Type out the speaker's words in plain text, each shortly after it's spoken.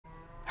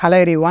Hello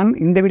everyone,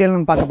 இந்த வீடியோவில்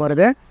நம்ம பார்க்க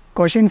போகிறது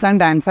கொஷின்ஸ்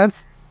அண்ட் ஆன்சர்ஸ்.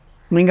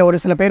 நீங்கள் ஒரு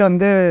சில பேர்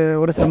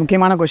ஒரு சில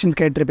முக்கியமான கொஷின்ஸ்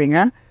கேட்டிருப்பீங்க.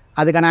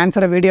 அதுக்கான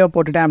ஆன்சரை வீடியோ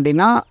போட்டுட்டேன்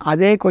அப்படின்னா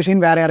அதே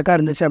கொஷின் வேறு யாருக்கா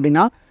இருந்துச்சு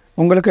அப்படின்னா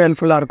உங்களுக்கு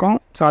ஹெல்ப்ஃபுல்லாக இருக்கும்.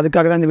 ஸோ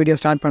அதுக்காக தான் இந்த வீடியோ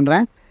ஸ்டார்ட்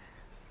பண்ணுறேன்.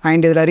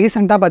 அண்ட் இதில்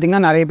ரீசெண்டாக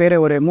பார்த்திங்கன்னா நிறைய பேர்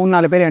ஒரு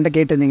 3-4 பேர் என்கிட்ட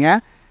கேட்டிருந்தீங்க.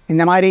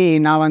 இந்த மாதிரி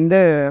நான்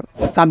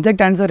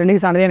சப்ஜெக்ட் ஆன்சர்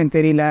ரிலீஸ் ஆனதே எனக்கு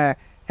தெரியல,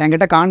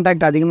 என்கிட்ட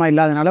கான்டாக்ட் அதிகமாக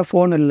இல்லாதனால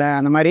ஃபோன் இல்லை,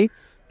 அந்த மாதிரி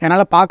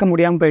என்னால் பார்க்க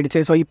முடியாமல்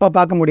போயிடுச்சு, ஸோ இப்போ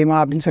பார்க்க முடியுமா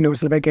அப்படின்னு சொல்லி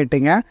ஒரு சில பேர்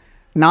கேட்டிங்க.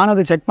 நானும்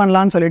அதை செக்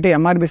பண்ணலான்னு சொல்லிட்டு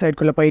MRB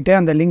சைட்குள்ளே போயிட்டு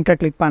அந்த லிங்க்கை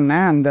கிளிக்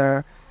பண்ணேன், அந்த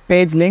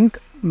பேஜ் லிங்க்.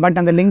 பட்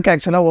அந்த லிங்க்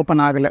ஆக்சுவலாக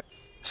ஓப்பன் ஆகலை.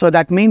 ஸோ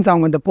தட் மீன்ஸ்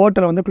அவங்க இந்த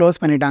போர்ட்டலை க்ளோஸ்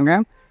பண்ணிட்டாங்க.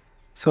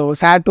 So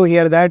sad to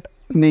hear that.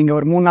 நீங்கள்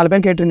ஒரு 3-4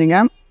 பேர் கேட்டிருந்தீங்க.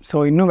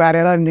 ஸோ இன்னும் வேறு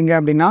யாராவது இருந்தீங்க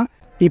அப்படின்னா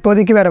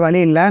இப்போதைக்கு வேறு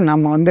வழி இல்லை,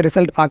 நம்ம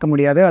ரிசல்ட் பார்க்க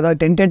முடியாது, அதாவது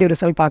டென்டேட்டிவ்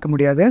ரிசல்ட் பார்க்க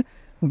முடியாது.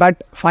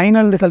 பட்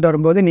ஃபைனல் ரிசல்ட்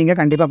வரும்போது நீங்கள்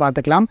கண்டிப்பாக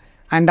பார்த்துக்கலாம்.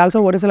 அண்ட்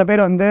ஆல்சோ ஒரு சில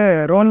பேர்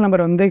ரோல்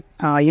நம்பர்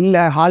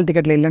இல்லை, ஹால்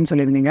டிக்கெட்டில் இல்லைன்னு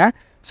சொல்லியிருந்தீங்க.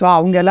 ஸோ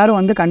அவங்க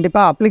எல்லோரும்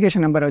கண்டிப்பாக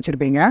அப்ளிகேஷன் நம்பர்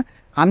வச்சுருப்பீங்க.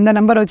 அந்த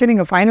நம்பரை வச்சு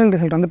நீங்கள் ஃபைனல்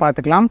ரிசல்ட்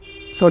பார்த்துக்கலாம்.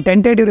 ஸோ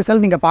டென்டேட்டிவ்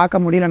ரிசல்ட் நீங்கள்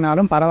பார்க்க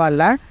முடியலனாலும்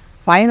பரவாயில்ல,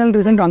 ஃபைனல்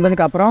ரிசல்ட்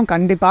வந்ததுக்கப்புறம்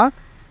கண்டிப்பாக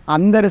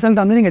அந்த ரிசல்ட்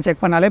நீங்கள் செக்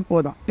பண்ணாலே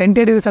போதும்.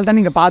 டென்டேட்டிவ் ரிசல்ட்டை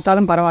நீங்கள்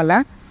பார்த்தாலும் பரவாயில்ல,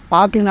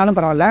 பார்க்கலனாலும்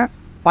பரவாயில்ல,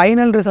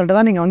 ஃபைனல் ரிசல்ட்டை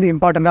தான் நீங்கள்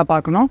இம்பார்ட்டண்ட்டாக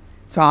பார்க்கணும்.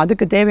 ஸோ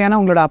அதுக்கு தேவையான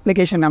உங்களோட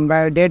application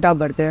number, date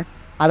of birth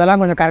அதெல்லாம்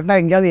கொஞ்சம்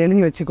கரெக்டாக எங்கேயாவது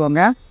எழுதி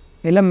வச்சுக்கோங்க.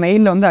 இல்லை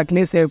மெயிலில்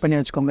அட்லீஸ்ட் சேவ் பண்ணி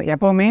வச்சுக்கோங்க.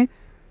 எப்போவுமே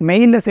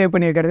மெயிலில் சேவ்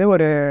பண்ணி வைக்கிறது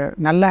ஒரு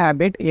நல்ல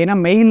ஹேபிட். ஏன்னா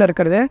மெயிலில்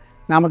இருக்கிறது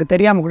நமக்கு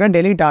தெரியாமல் கூட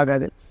டெலீட்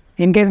ஆகாது.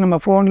 இன்கேஸ் நம்ம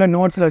ஃபோனில்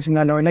நோட்ஸில்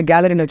வச்சுருந்தாலோ இல்லை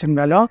கேலரியில்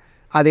வச்சுருந்தாலோ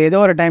அது ஏதோ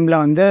ஒரு டைமில்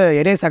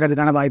எரேஸ்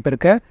ஆகிறதுக்கான வாய்ப்பு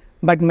இருக்குது.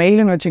 பட்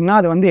மெயிலுன்னு வச்சிங்கன்னா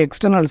அது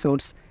எக்ஸ்டர்னல்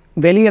சோர்ஸ்,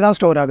 வெளியே தான்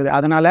ஸ்டோர் ஆகுது.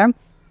 அதனால்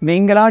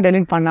நீங்களாக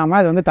டெலீட்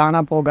பண்ணாமல் அது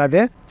தானாக போகாது.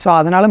 ஸோ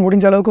அதனால்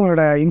முடிஞ்ச அளவுக்கு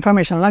உங்களோட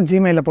இன்ஃபர்மேஷன்லாம்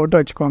ஜிமெயிலில் போட்டு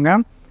வச்சுக்கோங்க.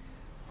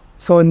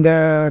 ஸோ இந்த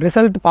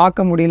ரிசல்ட்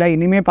பார்க்க முடியல,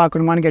 இனிமேல்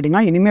பார்க்கணுமான்னு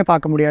கேட்டிங்கன்னா இனிமேல்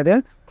பார்க்க முடியாது.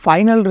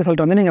 ஃபைனல்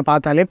ரிசல்ட் நீங்கள்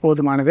பார்த்தாலே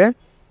போதுமானது.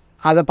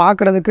 அதை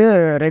பார்க்குறதுக்கு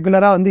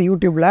ரெகுலராக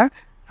யூடியூப்பில்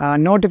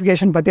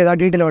நோட்டிஃபிகேஷன் பற்றி ஏதாவது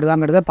டீட்டெயில்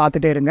வருதாங்கிறத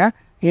பார்த்துட்டே இருங்க.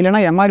 இல்லைனா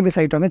MRB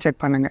சைட் செக்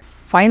பண்ணுங்கள்.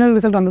 ஃபைனல்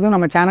ரிசல்ட் வந்ததும்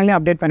நம்ம சேனல்லையும்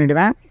அப்டேட்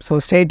பண்ணிவிடுவேன். So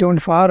stay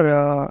tuned for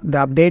the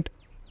update.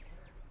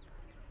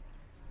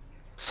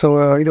 So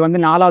இது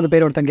 4வது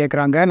பேர் ஒருத்தன்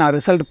கேட்குறாங்க, நான்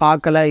ரிசல்ட்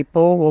பார்க்கல,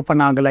 இப்போது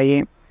ஓப்பன் ஆகலையே,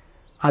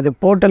 அது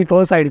போர்ட்டல்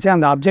க்ளோஸ் ஆகிடுச்சு,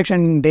 அந்த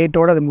அப்ஜெக்ஷன்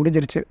டேட்டோடு அது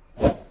முடிஞ்சிருச்சு,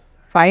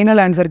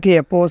 ஃபைனல் ஆன்சருக்கு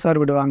எப்போது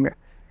சார் விடுவாங்க?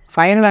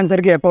 ஃபைனல்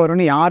ஆன்சருக்கு எப்போ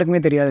வரும்னு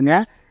யாருக்குமே தெரியாதுங்க.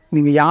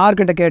 நீங்கள்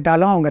யார்கிட்ட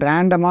கேட்டாலும் அவங்க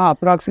ரேண்டமாக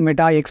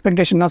அப்ராக்சிமேட்டாக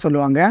எக்ஸ்பெக்டேஷன் தான்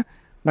சொல்லுவாங்க.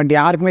 பட்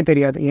யாருக்குமே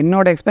தெரியாது.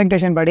 என்னோடய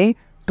எக்ஸ்பெக்டேஷன் படி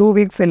 2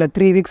 வீக்ஸ் இல்லை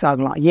 3 வீக்ஸ்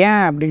ஆகலாம்.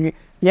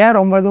 ஏன்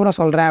ரொம்ப தூரம்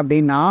சொல்கிறேன்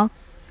அப்படின்னா,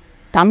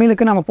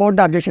 தமிழுக்கு நம்ம போட்ட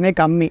அப்ஜெக்ஷனே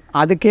கம்மி,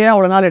 அதுக்கே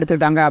அவ்வளோ நாள்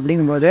எடுத்துக்கிட்டாங்க.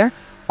 அப்படிங்கும்போது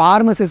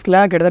ஃபார்மசிஸ்ட்டில்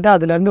கிட்டத்தட்ட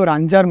அதுலேருந்து ஒரு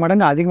 5-6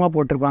 மடங்கு அதிகமாக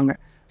போட்டிருப்பாங்க.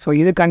 ஸோ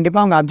இது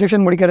கண்டிப்பாக அவங்க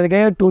அப்ஜெக்ஷன்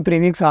முடிக்கிறதுக்கே 2-3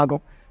 வீக்ஸ்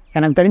ஆகும்.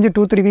 எனக்கு தெரிஞ்சு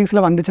 2-3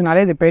 வீக்ஸில்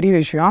வந்துச்சுனாலே இது பெரிய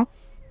விஷயம்.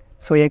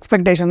 ஸோ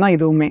எக்ஸ்பெக்டேஷன் தான்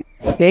இதுவுமே.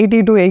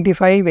 80 to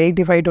 85,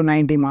 85 to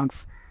 90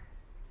 marks,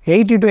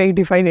 80 to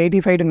 85,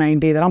 85 to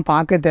 90 இதெல்லாம்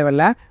பார்க்க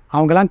தேவையில்ல.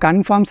 அவங்களாம்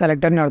கன்ஃபார்ம்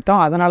செலக்டர்னு அர்த்தம்.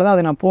 அதனால தான்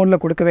அதை நான்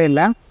போனில் கொடுக்கவே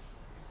இல்லை.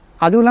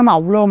 அதுவும் இல்லாமல்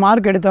அவ்வளோ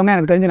மார்க் எடுத்தவங்க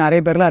எனக்கு தெரிஞ்சு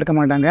நிறைய பேர்லாம் இருக்க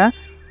மாட்டாங்க.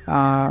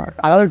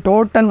 அதாவது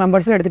டோட்டல்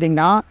மெம்பர்ஸில்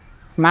எடுத்துட்டிங்கன்னா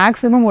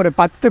மேக்ஸிமம் ஒரு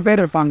 10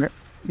 பேர் இருப்பாங்க.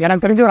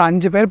 எனக்கு தெரிஞ்சு ஒரு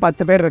 5 பேர்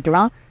 10 பேர்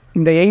இருக்கலாம்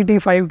இந்த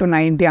 85 to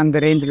 90 அந்த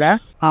ரேஞ்சில்.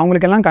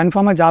 அவங்களுக்கெல்லாம்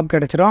கன்ஃபார்மாக ஜாப்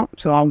கிடச்சிரும்.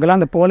 ஸோ அவங்களாம்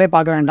அந்த போலே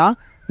பார்க்க வேண்டாம்,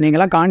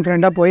 நீங்களாம்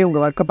கான்ஃபிடெண்ட்டாக போய்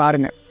உங்கள் ஒர்க்கை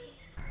பாருங்கள்.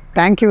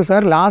 தேங்க்யூ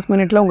சார், லாஸ்ட்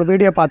மினிட்ல உங்கள்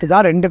வீடியோ பார்த்து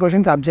தான் 2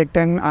 கொஷின்ஸ்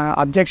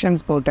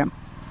அப்ஜெக்ஷன்ஸ் போட்டேன்.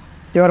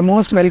 Your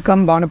most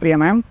welcome Bhanupriya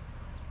ma'am.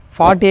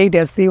 48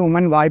 SC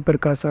woman வாய்ப்பு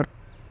இருக்கா சார்?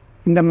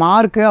 இந்த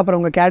மார்க்கு அப்புறம்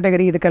உங்கள்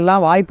கேட்டகரி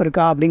இதுக்கெல்லாம் வாய்ப்பு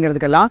இருக்கா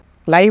அப்படிங்கிறதுக்கெல்லாம்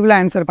லைவில்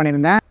ஆன்சர்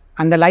பண்ணியிருந்தேன்.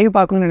 அந்த லைவ்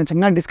பார்க்கணும்னு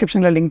நினச்சிங்கன்னா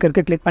டிஸ்கிரிப்ஷனில் லிங்க்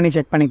இருக்குது, கிளிக் பண்ணி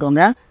செக்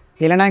பண்ணிக்கோங்க.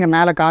 இல்லைனா இங்கே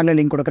மேலே கார்டில்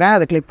லிங்க் கொடுக்குறேன்,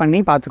 அதை கிளிக்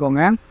பண்ணி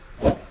பார்த்துக்கோங்க.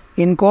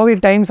 இன்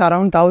Covid times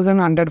around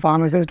 1100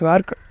 pharmacists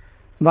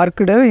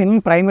worked in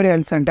primary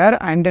health center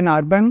and in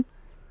urban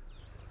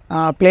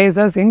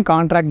places in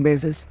contract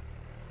basis.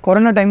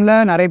 Corona டைமில்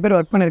நிறைய பேர்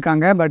ஒர்க்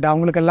பண்ணியிருக்காங்க. பட்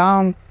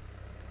அவங்களுக்கெல்லாம்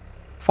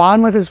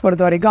ஃபார்மசிஸ்ட்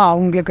பொறுத்த வரைக்கும்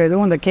அவங்களுக்கு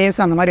எதுவும் இந்த கேஸ்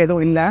அந்த மாதிரி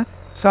எதுவும் இல்லை.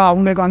 ஸோ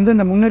அவங்களுக்கு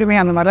இந்த முன்னுரிமை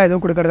அந்த மாதிரிலாம்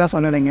எதுவும் கொடுக்குறதா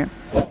சொல்லலைங்க.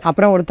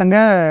 அப்புறம் ஒருத்தங்க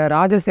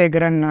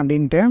ராஜசேகரன்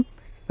அப்படின்ட்டு,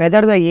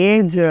 whether the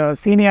age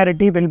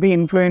seniority will be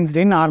influenced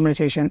in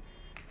normalisation.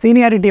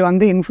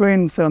 Seniority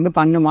influence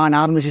பண்ணுமா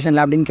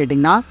நார்மலைசேஷனில் அப்படின்னு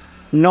கேட்டிங்கன்னா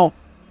நோ.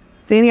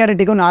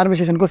 சீனியாரிட்டிக்கும்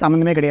நார்மலைசேஷனுக்கும்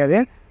சம்மந்தமே கிடையாது.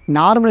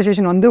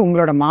 நார்மலைசேஷன்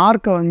உங்களோட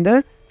மார்க்கை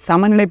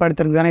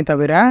சமநிலைப்படுத்துறது தானே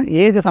தவிர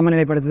ஏஜை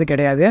சமநிலைப்படுத்துறது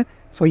கிடையாது.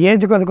 ஸோ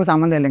ஏஜுக்கும் அதுக்கும்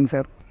சம்மந்தம் இல்லைங்க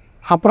சார்.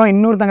 அப்புறம்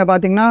இன்னொருத்தங்க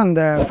பார்த்திங்கன்னா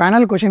அந்த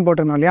ஃபைனல் கொஷின்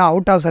போட்டிருந்தோம் இல்லையா,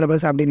 அவுட் ஆஃப்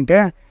சிலபஸ் அப்படின்ட்டு,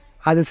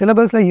 அது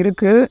சிலபஸில்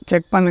இருக்குது,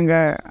 செக்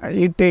பண்ணுங்கள்.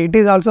 It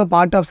is also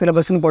part of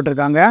சிலபஸ்ன்னு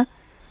போட்டிருக்காங்க.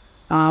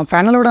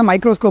 ஃபைனலோட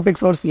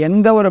மைக்ரோஸ்கோபிக் சோர்ஸ்,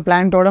 எந்த ஒரு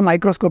பிளான்ட்டோட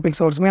மைக்ரோஸ்கோபிக்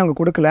சோர்ஸுமே அவங்க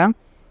கொடுக்கல.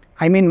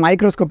 ஐ மீன்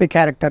மைக்ரோஸ்கோபிக்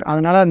கேரக்டர்.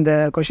 அதனால் அந்த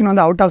கொஷின்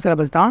அவுட் ஆஃப்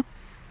சிலபஸ் தான்.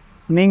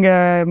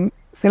 நீங்கள்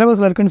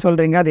சிலபஸில் இருக்குதுன்னு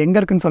சொல்கிறீங்க, அது எங்கே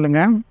இருக்குதுன்னு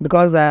சொல்லுங்கள்.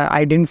 Because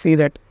I tent see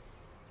that.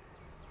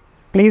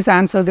 Please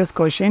answer this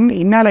question.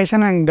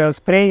 Inhalation and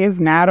spray is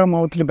narrow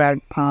mouthed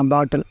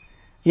bottle.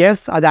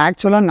 S, அது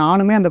ஆக்சுவலாக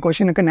நானுமே அந்த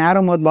கொஷினுக்கு நேரோ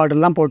மவுத்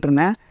பாட்டில் தான்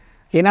போட்டிருந்தேன்.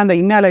 ஏன்னா அந்த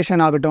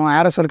இன்ஹாலேஷன் ஆகட்டும்,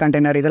 ஏரோசோல்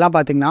கண்டெய்னர் இதெல்லாம்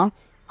பார்த்திங்கன்னா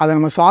அதை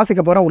நம்ம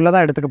சுவாசிக்க போகிறோம், உள்ளே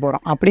தான் எடுத்துக்க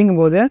போகிறோம்.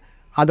 அப்படிங்கும்போது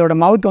அதோட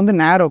மவுத் வந்து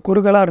நேரோ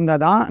குறுகலாக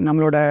இருந்தால் தான்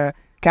நம்மளோட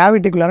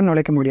கேவிட்டிக்குள்ளார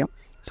நுழைக்க முடியும்.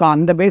 ஸோ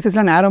அந்த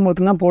பேசிஸில் நேரோ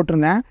மவுத்தில் தான்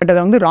போட்டிருந்தேன். பட் அதை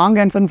வந்து ராங்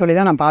ஆன்சர்னு சொல்லி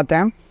தான் நான்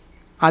பார்த்தேன்.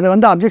 அது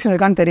வந்து அப்ஜெக்ஷன்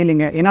இருக்கான்னு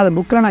தெரியலிங்க. ஏன்னா அது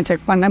புக்கில் நான்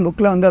செக் பண்ணேன்,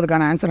 புக்கில் வந்து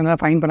அதுக்கான ஆன்சர்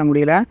என்னால் ஃபைன் பண்ண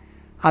முடியல.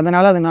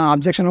 அதனால் அது நான்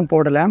அப்ஜெக்ஷனும்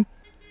போடலை.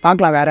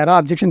 பார்க்கலாம், வேறு யாராவது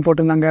அப்ஜெக்ஷன்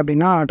போட்டிருந்தாங்க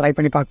அப்படின்னா ட்ரை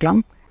பண்ணி பார்க்கலாம்.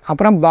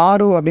 அப்புறம்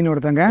பாரு அப்படின்னு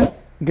ஒருத்தங்க,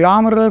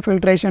 glomerular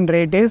filtration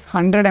rate is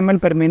 100 ml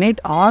per minute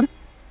R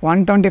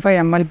 125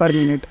 ml per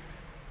minute.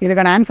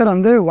 இதுக்கான ஆன்சர்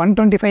வந்து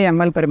 125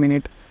 ml per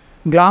minute.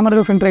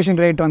 Glomerular filtration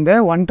rate வந்து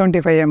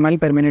 125 ml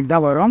per minute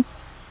தான் வரும்,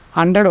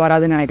 100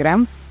 வராதுன்னு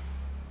நினைக்கிறேன்.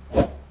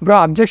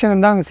 அப்புறம் அப்ஜெக்ஷன்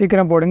இருந்தால் அங்கே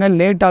சீக்கிரம் போடுங்க,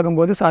 லேட்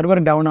ஆகும்போது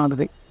சர்வர் டவுன்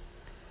ஆகுது.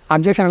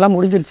 அப்ஜெக்ஷன் எல்லாம்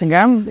முடிஞ்சிருச்சுங்க.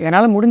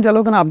 என்னால் முடிஞ்ச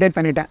அளவுக்கு நான் அப்டேட்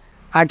பண்ணிட்டேன்.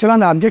 ஆக்சுவலாக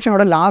அந்த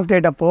அப்ஜெக்ஷனோட லாஸ்ட்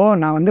டேட் அப்போது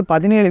நான் வந்து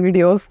 17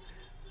 வீடியோஸ்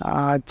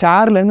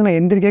சேர்லேருந்து நான்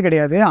எந்திரிக்கே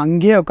கிடையாது,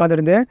 அங்கேயே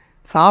உட்காந்துருந்து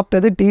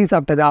சாப்பிட்டது, டீ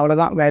சாப்பிட்டது,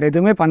 அவ்வளோதான், வேறு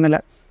எதுவுமே பண்ணலை.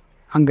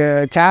 அங்கே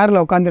சேரில்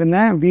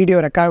உட்காந்துருந்தேன், வீடியோ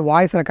ரெக்கார்ட்,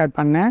 வாய்ஸ் ரெக்கார்ட்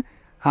பண்ணேன்,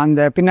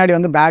 அந்த பின்னாடி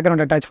வந்து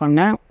பேக்ரவுண்ட் அட்டாச்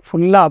பண்ணேன்,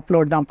 ஃபுல்லாக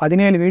அப்லோட் தான்.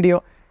 17 வீடியோ,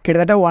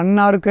 கிட்டத்தட்ட 1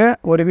 ஹவருக்கு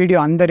ஒரு வீடியோ,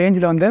 அந்த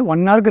ரேஞ்சில் வந்து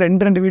 1 ஹவருக்கு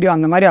 2 வீடியோ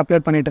அந்த மாதிரி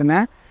அப்லோட் பண்ணிகிட்டு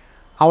இருந்தேன்.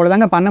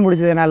 அவ்வளோதாங்க பண்ண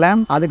முடிஞ்சதுனால.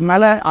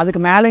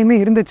 அதுக்கு மேலேயுமே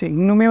இருந்துச்சு,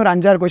 இன்னுமே ஒரு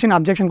 5-6 கொஷின்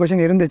அப்ஜெக்ஷன்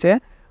கொஷின் இருந்துச்சு.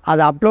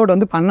 அது அப்லோட்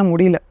வந்து பண்ண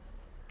முடியல,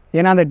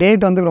 ஏன்னா அந்த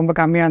டேட் வந்து ரொம்ப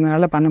கம்மியாக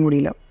இருந்ததுனால பண்ண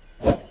முடியல.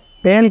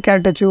 பேல்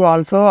கேட்டச்சு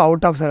ஆல்சோ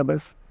அவுட் ஆஃப்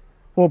சிலபஸ்.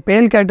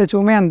 பேல்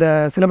கேட்டச்சுமே அந்த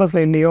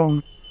சிலபஸில் இல்லையோ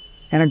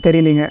எனக்கு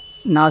தெரியலிங்க.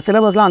 நான்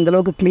சிலபஸ்லாம்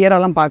அந்தளவுக்கு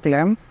கிளியராலாம் பார்க்கல.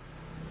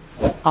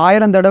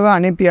 1000 தடவை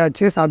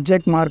அனுப்பியாச்சு,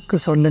 சப்ஜெக்ட் மார்க்கு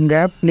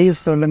சொல்லுங்கள் ப்ளீஸ்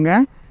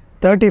சொல்லுங்கள்,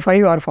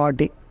 35 or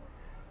 40.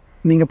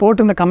 நீங்கள்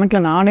போட்டிருந்த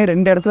கமெண்ட்டில் நானே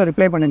 2 இடத்துல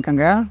ரிப்ளை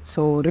பண்ணியிருக்கேங்க.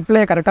 ஸோ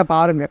ரிப்ளை கரெக்டாக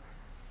பாருங்கள்.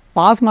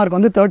 பாஸ் மார்க்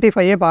வந்து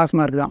 35 பாஸ்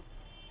மார்க் தான்.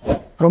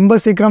 ரொம்ப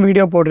சீக்கிரம்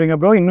வீடியோ போடுறீங்க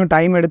ப்ரோ, இன்னும்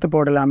டைம் எடுத்து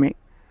போடலாமே.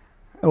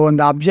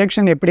 அந்த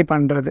அப்ஜெக்ஷன் எப்படி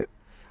பண்ணுறது?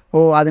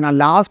 அது நான்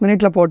லாஸ்ட்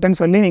மினிட்டில் போட்டேன்னு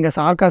சொல்லி நீங்கள்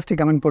சார்காஸ்டிக்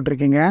கமெண்ட்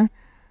போட்டிருக்கீங்க.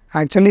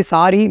 ஆக்சுவலி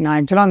சாரி, நான்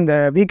ஆக்சுவலாக அந்த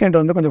வீக்கெண்ட்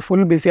வந்து கொஞ்சம்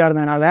ஃபுல் பிஸியாக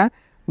இருந்ததுனால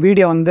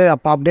வீடியோ வந்து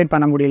அப்போ அப்டேட்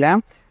பண்ண முடியல.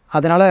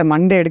 அதனால்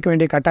மண்டே எடுக்க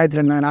வேண்டிய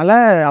கட்டாயத்தில் இருந்ததுனால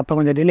அப்போ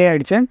கொஞ்சம் டிலே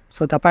ஆகிடுச்சு.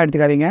 ஸோ தப்பாக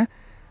எடுத்துக்காதீங்க.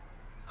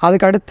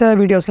 அதுக்கு அடுத்த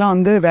வீடியோஸ்லாம்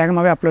வந்து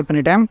வேகமாகவே அப்லோட்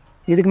பண்ணிட்டேன்.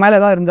 இதுக்கு மேலே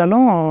எதாவது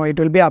இருந்தாலும்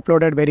it will be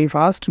uploaded very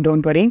fast,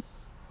 don't worry.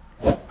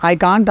 I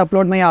can't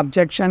upload my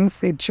objections.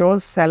 It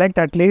shows select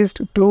at least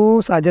 2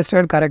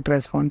 suggested correct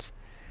response.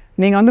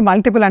 நீங்கள் வந்து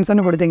மல்டிபிள்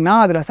ஆன்சர்னு கொடுத்தீங்கன்னா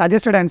அதில்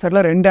சஜஸ்டட் ஆன்சரில்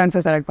 2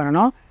 ஆன்சர் செலக்ட்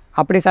பண்ணணும்.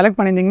 அப்படி செலக்ட்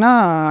பண்ணியிருந்தீங்கன்னா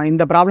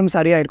இந்த ப்ராப்ளம்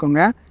சரியாக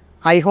இருக்குங்க.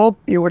 I hope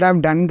you would have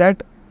done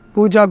that.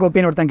 Pooja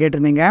கோபின்னு ஒருத்தங்க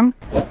கேட்டிருந்தீங்க.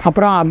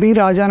 அப்புறம்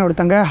அபிராஜான்னு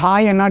ஒருத்தங்க,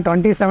 ஹாய் அண்ணா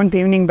 27th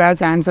ஈவினிங்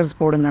பேட்ச் ஆன்சர்ஸ்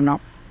போடுங்கண்ணா.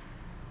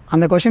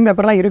 அந்த கொஷின்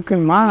பேப்பர்லாம்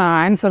இருக்குங்கம்மா, நான்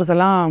ஆன்சர்ஸ்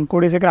எல்லாம்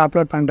கூடிய சீக்கிரம்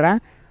அப்லோட் பண்ணுறேன்.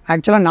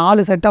 ஆக்சுவலாக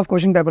 4 செட் ஆஃப்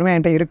கொஷின் பேப்பருமே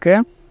என்கிட்ட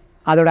இருக்குது.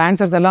 அதோட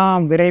ஆன்சர்ஸ்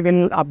எல்லாம்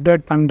விரைவில்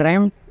அப்டேட்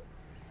பண்ணுறேன்.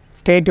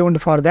 Stay tuned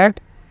for that.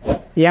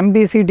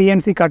 MBC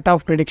DNC cut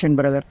off prediction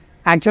brother.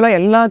 ஆக்சுவலாக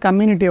எல்லா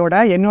கம்யூனிட்டியோட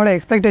என்னோடய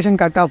எக்ஸ்பெக்டேஷன்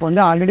கட் ஆஃப்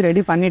வந்து ஆல்ரெடி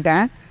ரெடி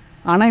பண்ணிட்டேன்.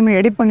 ஆனால் இன்னும்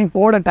எடிட் பண்ணி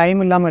போட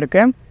டைம் இல்லாமல்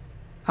இருக்குது.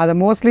 அதை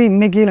மோஸ்ட்லி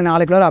இன்றைக்கி இல்லை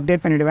நாளைக்குள்ள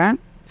அப்டேட் பண்ணிவிடுவேன்.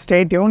 Stay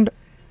tuned.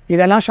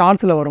 இதெல்லாம்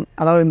ஷார்ட்ஸில் வரும்.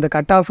 அதாவது இந்த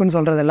கட் ஆஃப்னு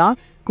சொல்கிறதெல்லாம்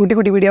குட்டி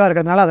குட்டி வீடியோவாக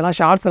இருக்கிறதுனால அதெல்லாம்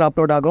ஷார்ட்ஸில்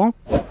அப்லோட் ஆகும்.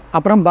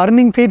 அப்புறம்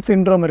பர்னிங் ஃபீட்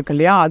சிண்ட்ரோம் இருக்குது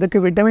இல்லையா, அதுக்கு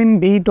விட்டமின்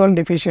B12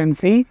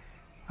 டெஃபிஷியன்சி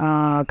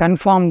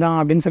கன்ஃபார்ம் தான்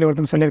அப்படின்னு சொல்லி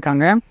ஒருத்தங்க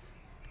சொல்லியிருக்காங்க.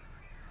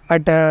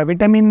 பட்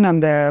விட்டமின்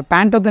அந்த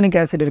பேண்டோத்தனிக்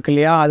ஆசிட் இருக்குது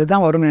இல்லையா,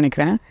 அதுதான் வரும்னு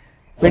நினைக்கிறேன்.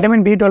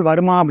 விட்டமின் B12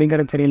 வருமா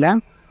அப்படிங்கிறது தெரியல.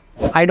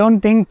 I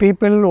don't think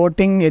people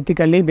voting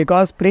ethically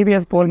because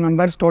previous pole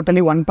members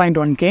totally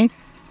 1.1K.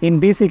 In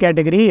BC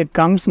category it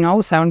comes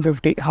now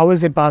 750. How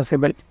is it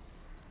possible?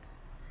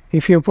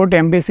 If you put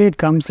MBC it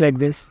comes like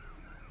this.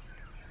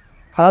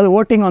 அதாவது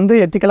voting வந்து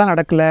எத்திக்கலாக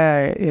நடக்கலை,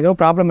 ஏதோ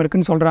problem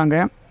இருக்குதுன்னு சொல்கிறாங்க.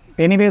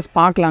 Anyways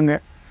பார்க்கலாங்க,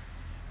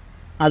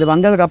 அது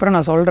வந்ததுக்கப்புறம்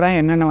நான் சொல்கிறேன்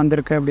என்னென்ன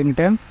வந்திருக்கு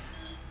அப்படின்ட்டு.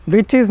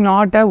 Which is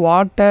not a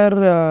water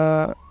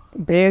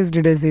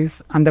based disease,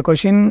 அந்த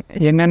கொஷின்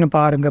என்னென்னு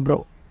பாருங்கள் ப்ரோ.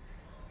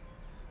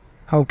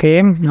 ஓகே,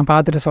 நான்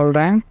பார்த்துட்டு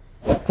சொல்கிறேன்.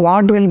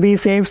 What will be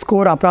safe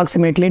score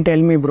approximately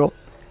tell me bro.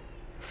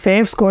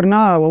 Safe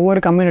ஸ்கோர்னால்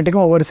ஒவ்வொரு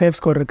கம்யூனிட்டிக்கும் ஒவ்வொரு சேஃப்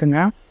ஸ்கோர் இருக்குங்க.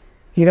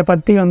 இதை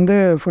பற்றி வந்து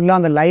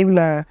ஃபுல்லாக அந்த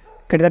லைவில்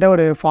கிட்டத்தட்ட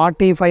ஒரு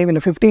 45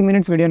 இல்லை 50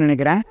 மினிட்ஸ் வீடியோன்னு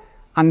நினைக்கிறேன்.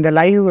 அந்த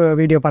லைவ்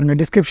வீடியோ பாருங்கள்,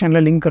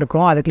 டிஸ்கிரிப்ஷனில் லிங்க்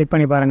இருக்கும், அதை கிளிக்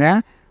பண்ணி பாருங்கள்.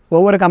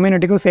 ஒவ்வொரு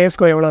கம்யூனிட்டிக்கும் சேஃப்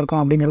ஸ்கோர் எவ்வளோ இருக்கும்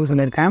அப்படிங்கிறது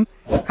சொல்லியிருக்கேன்.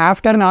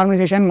 ஆஃப்டர்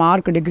நார்மலைசேஷன்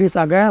மார்க் டிக்ரீஸ்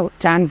ஆக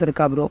சான்ஸ்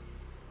இருக்கா ப்ரோ?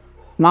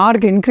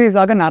 மார்க் இன்க்ரீஸ்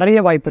ஆக நிறைய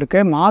வாய்ப்பு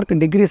இருக்குது. மார்க்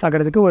டிக்ரீஸ்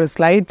ஆகிறதுக்கு ஒரு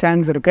ஸ்லைட்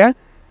சான்ஸ் இருக்குது.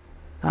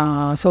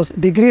 ஸோ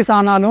டிக்ரீஸ்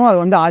ஆனாலும் அது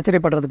வந்து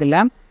ஆச்சரியப்படுறதுக்கு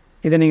இல்லை.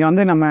 இதை நீங்கள்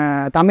வந்து நம்ம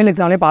தமிழ்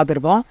எக்ஸாம்லேயே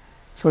பார்த்துருப்போம்.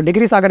 ஸோ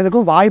டிக்ரீஸ்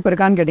ஆகிறதுக்கும் வாய்ப்பு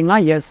இருக்கான்னு கேட்டிங்கன்னா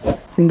எஸ்.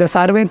 இந்த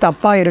சர்வே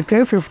தப்பாக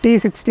இருக்குது. 50,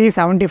 60,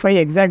 75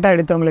 எக்ஸாக்டாக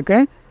எடுத்தவங்களுக்கு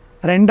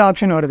 2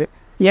 ஆப்ஷன் வருது.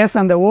 எஸ்,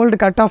 அந்த ஓல்டு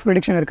கட் ஆஃப்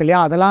ப்ரிடிக்ஷன் இருக்கு இல்லையா,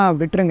 அதெல்லாம்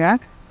விட்டுருங்க.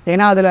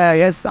 ஏன்னா அதில்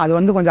எஸ் அது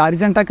வந்து கொஞ்சம்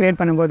அர்ஜென்ட்டாக க்ரியேட்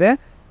பண்ணும்போது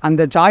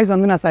அந்த சாய்ஸ்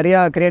வந்து நான்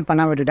சரியாக க்ரியேட்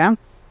பண்ண விட்டுட்டேன்.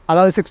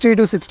 அதாவது 60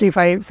 to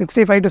 65,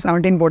 65 to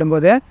 17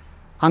 போடும்போது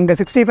அங்கே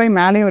 65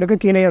 மேலேயும்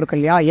இருக்குது கீழேயும் இருக்குது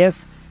இல்லையா. எஸ்,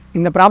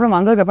 இந்த ப்ராப்ளம்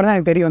வந்ததுக்கப்புறம் தான்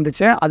எனக்கு தெரிய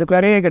வந்துச்சு.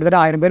 அதுக்குள்ளே கிட்டத்தட்ட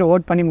 1000 பேர்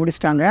ஓட் பண்ணி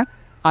முடிச்சிட்டாங்க.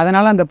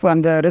 அதனால்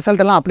அந்த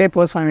ரிசல்ட்டெல்லாம் அப்படியே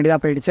போஸ்ட் பண்ண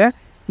வேண்டியதாக போயிடுச்சு.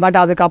 பட்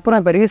அதுக்கப்புறம்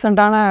இப்போ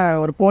ரீசெண்டான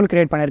ஒரு போல்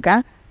க்ரியேட்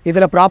பண்ணியிருக்கேன்.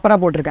 இதில் ப்ராப்பராக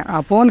போட்டிருக்கேன்.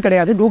 போல்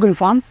கிடையாது, கூகுள்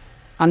ஃபார்ம்.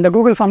 அந்த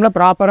கூகுள் ஃபார்மில்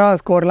ப்ராப்பராக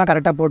ஸ்கோர்லாம்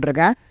கரெக்டாக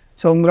போட்டிருக்கேன்.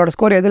 ஸோ உங்களோட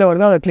ஸ்கோர் எதில்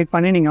வருதோ அதை கிளிக்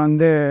பண்ணி நீங்கள்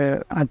வந்து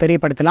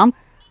தெரியப்படுத்தலாம்.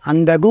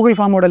 அந்த கூகுள்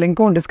ஃபார்மோட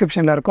லிங்க்கும்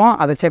டிஸ்கிரிப்ஷனில் இருக்கும்.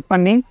 அதை செக்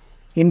பண்ணி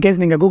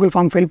இன்கேஸ் நீங்கள் கூகுள்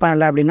ஃபார்ம் ஃபில்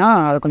பண்ணலை அப்படின்னா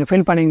அதை கொஞ்சம்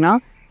ஃபில் பண்ணிங்கன்னா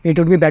it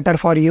would be better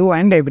for you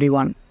and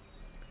everyone.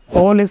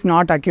 Poll is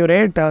not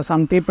accurate.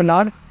 Some people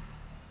are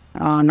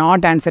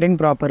not answering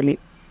properly.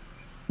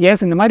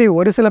 S, இந்த மாதிரி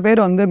ஒரு சில பேர்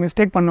வந்து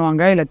மிஸ்டேக்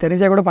பண்ணுவாங்க, இல்லை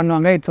தெரிஞ்சால் கூட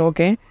பண்ணுவாங்க. It's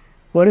okay.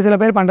 ஒரு சில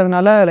பேர்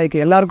பண்ணுறதுனால லைக்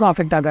எல்லாருக்கும்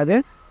அஃபெக்ட் ஆகாது.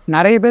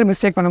 நிறைய பேர்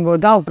மிஸ்டேக்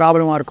பண்ணும்போது தான்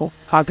ப்ராப்ளமாக இருக்கும்.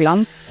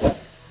 பார்க்கலாம்.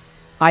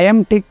 I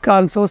am tick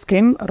also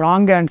skin,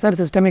 wrong answer,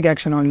 systemic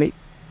action only.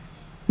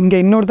 இங்கே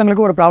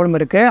இன்னொருத்தங்களுக்கு ஒரு ப்ராப்ளம்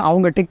இருக்குது.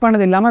 அவங்க டிக்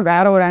பண்ணது இல்லாமல்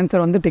வேறு ஒரு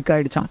ஆன்சர் வந்து டிக்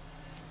ஆகிடுச்சான்.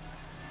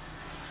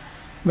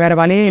 வேறு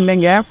வழியே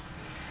இல்லைங்க.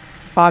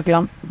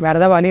 பார்க்கலாம், வேறு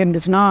ஏதாவது வழி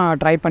இருந்துச்சுன்னா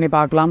ட்ரை பண்ணி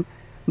பார்க்கலாம்.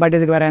 பட்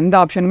இதுக்கு வேறு எந்த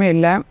ஆப்ஷனுமே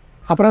இல்லை.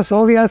 அப்புறம்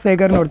சோவியா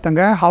சேகர்னு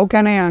ஒருத்தங்க, how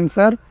can I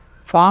answer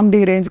form D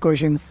range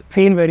questions,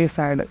 feel very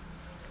sad.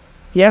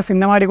 S,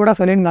 இந்த மாதிரி கூட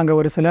சொல்லியிருந்தாங்க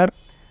ஒரு சிலர்.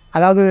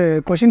 அதாவது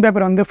கொஷின்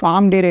பேப்பர் வந்து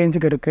ஃபார்ம் டி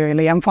ரேஞ்சுக்கு இருக்குது,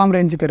 இல்லை எம் ஃபார்ம்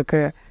ரேஞ்சுக்கு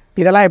இருக்குது,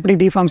 இதெல்லாம் எப்படி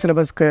டி ஃபார்ம்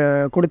சிலபஸ்க்கு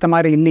கொடுத்த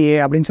மாதிரி இல்லையே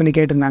அப்படின்னு சொல்லி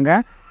கேட்டிருந்தாங்க.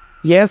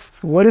 எஸ்,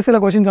 ஒரு சில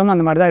கொஷின்ஸ் வந்து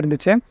அந்த மாதிரி தான்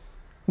இருந்துச்சு.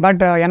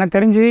 பட் எனக்கு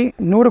தெரிஞ்சு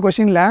 100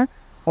 கொஷினில்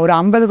ஒரு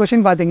 50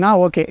 கொஷின் பார்த்திங்கன்னா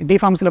ஓகே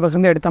டிஃபார்ம் சிலபஸ்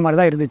வந்து எடுத்த மாதிரி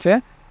தான் இருந்துச்சு.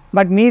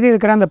 பட் மீதி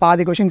இருக்கிற அந்த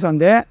பாதி கொஷின்ஸ்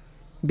வந்து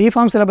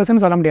டிஃபார்ம்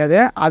சிலபஸ்ன்னு சொல்ல முடியாது,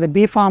 அது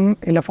பிஃபார்ம்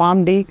இல்லை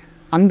ஃபார்ம் டி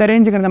அந்த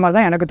ரேஞ்சுக்கு இருந்த மாதிரி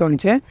தான் எனக்கு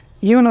தோணுச்சு.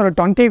 ஈவன் ஒரு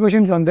 20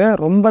 கொஷின்ஸ் வந்து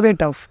ரொம்பவே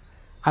டஃப்.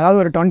 அதாவது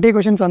ஒரு 20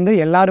 கொஷின்ஸ் வந்து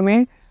எல்லாருமே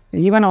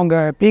ஈவன் அவங்க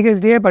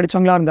பிஹெச்டியே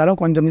படித்தவங்களாக இருந்தாலும்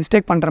கொஞ்சம்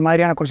மிஸ்டேக் பண்ணுற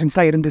மாதிரியான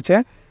கொஷின்ஸ்லாம் இருந்துச்சு.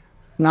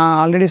 நான்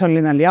ஆல்ரெடி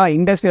சொல்லியிருந்தேன் இல்லையா,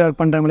 இண்டஸ்ட்ரியில்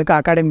ஒர்க் பண்ணுறவங்களுக்கு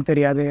அகாடமிக்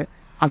தெரியாது,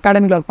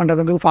 அகாடமிக்கில் ஒர்க்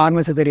பண்ணுறவங்களுக்கு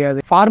ஃபார்மசி தெரியாது,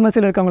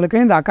 ஃபார்மசியில் இருக்கவங்களுக்கு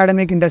இந்த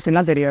அகாடமிக்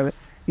இண்டஸ்ட்ரிலாம் தெரியாது.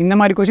 இந்த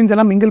மாதிரி கொஷின்ஸ்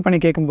எல்லாம் மிங்கிள் பண்ணி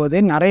கேட்கும்போது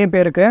நிறைய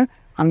பேருக்கு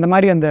அந்த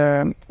மாதிரி அந்த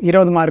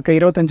 20 மார்க்கு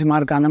 25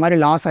 மார்க்கு அந்த மாதிரி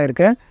லாஸ்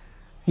ஆகிருக்கு.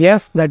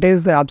 S, that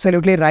is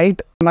absolutely right.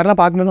 இந்த மாதிரிலாம்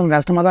பார்க்கும்போது உங்களுக்கு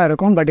கஷ்டமாக தான்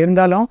இருக்கும். பட்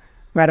இருந்தாலும்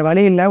வேறு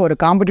வழி இல்லை. ஒரு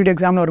காம்படிட்டிவ்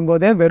எக்ஸாமில்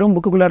வரும்போது வெறும்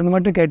புக்குக்குள்ளே இருந்து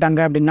மட்டும் கேட்டாங்க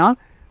அப்படின்னா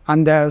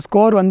அந்த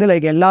ஸ்கோர் வந்து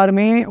லைக்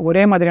எல்லாருமே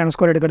ஒரே மாதிரியான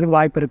ஸ்கோர் எடுக்கிறதுக்கு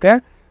வாய்ப்பு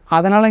இருக்குது.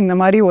 அதனால் இந்த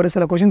மாதிரி ஒரு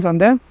சில கொஷின்ஸ்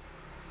வந்து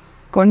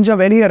கொஞ்சம்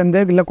வெளியே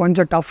இருந்து இல்லை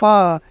கொஞ்சம்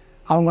டஃப்பாக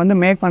அவங்க வந்து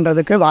மேக்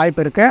பண்ணுறதுக்கு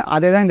வாய்ப்பு இருக்குது.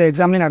 அதே தான் இந்த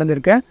எக்ஸாம்லேயும்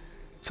நடந்திருக்கு.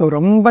 ஸோ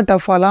ரொம்ப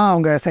டஃப்பாலாம்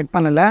அவங்க செட்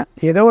பண்ணலை.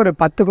 ஏதோ ஒரு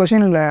 10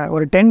 கொஷின் இல்லை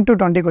ஒரு 10 to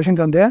 20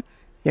 கொஷின்ஸ் வந்து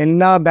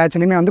எல்லா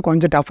பேட்ச்லேயுமே வந்து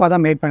கொஞ்சம் டஃப்பாக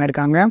தான் மேக்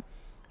பண்ணியிருக்காங்க.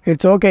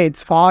 It's okay,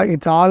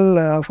 it's all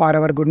for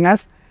our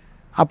goodness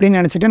அப்படின்னு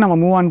நினச்சிட்டு நம்ம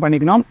மூவ் ஆன்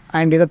பண்ணிக்கணும்.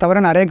 அண்ட் இதை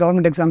தவிர நிறைய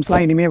கவர்மெண்ட்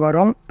எக்ஸாம்ஸ்லாம் இனிமேல்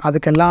வரும்.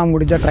 அதுக்கெல்லாம்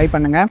முடிஞ்சால் ட்ரை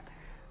பண்ணுங்கள்.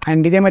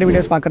 அண்ட் இதே மாதிரி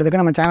வீடியோஸ்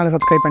பார்க்குறதுக்கு நம்ம சேனலை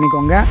சப்ஸ்கிரைப்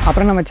பண்ணிக்கோங்க.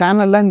 அப்புறம் நம்ம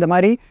சேனலில் இந்த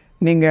மாதிரி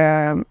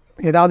நீங்கள்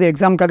ஏதாவது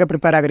எக்ஸாமுக்காக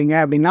ப்ரிப்பேர் ஆகுறீங்க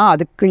அப்படின்னா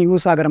அதுக்கு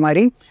யூஸ் ஆகிற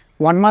மாதிரி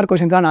 1 மார்க்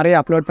கொஷின்ஸ்லாம் நிறைய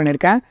அப்லோட்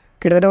பண்ணியிருக்கேன்.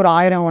 கிட்டத்தட்ட ஒரு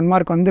 1000 1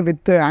 மார்க் வந்து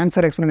வித்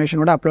ஆன்சர்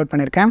எக்ஸ்ப்ளனேஷனோட அப்லோட்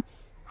பண்ணியிருக்கேன்.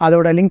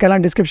 அதோட லிங்க்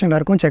எல்லாம் டிஸ்கிரிப்ஷனில்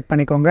இருக்கும், செக்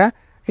பண்ணிக்கோங்க.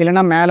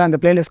 இல்லைனா மேலே அந்த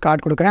பிளேலிஸ்ட்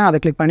கார்டு கொடுக்குறேன், அதை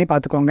கிளிக் பண்ணி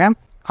பார்த்துக்கோங்க.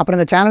 அப்புறம்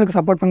இந்த சேனலுக்கு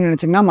சப்போர்ட் பண்ணி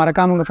நினச்சிங்கன்னா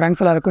மறக்காமல் உங்கள்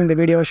ஃப்ரெண்ட்ஸ் எல்லாருக்கும் இந்த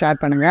வீடியோவை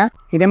ஷேர் பண்ணுங்கள்.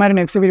 இதே மாதிரி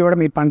நெக்ஸ்ட் வீடியோட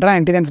மீட் பண்ணுறேன்.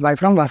 And தென்ஸ் by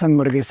from Vasanth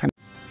Murugesan.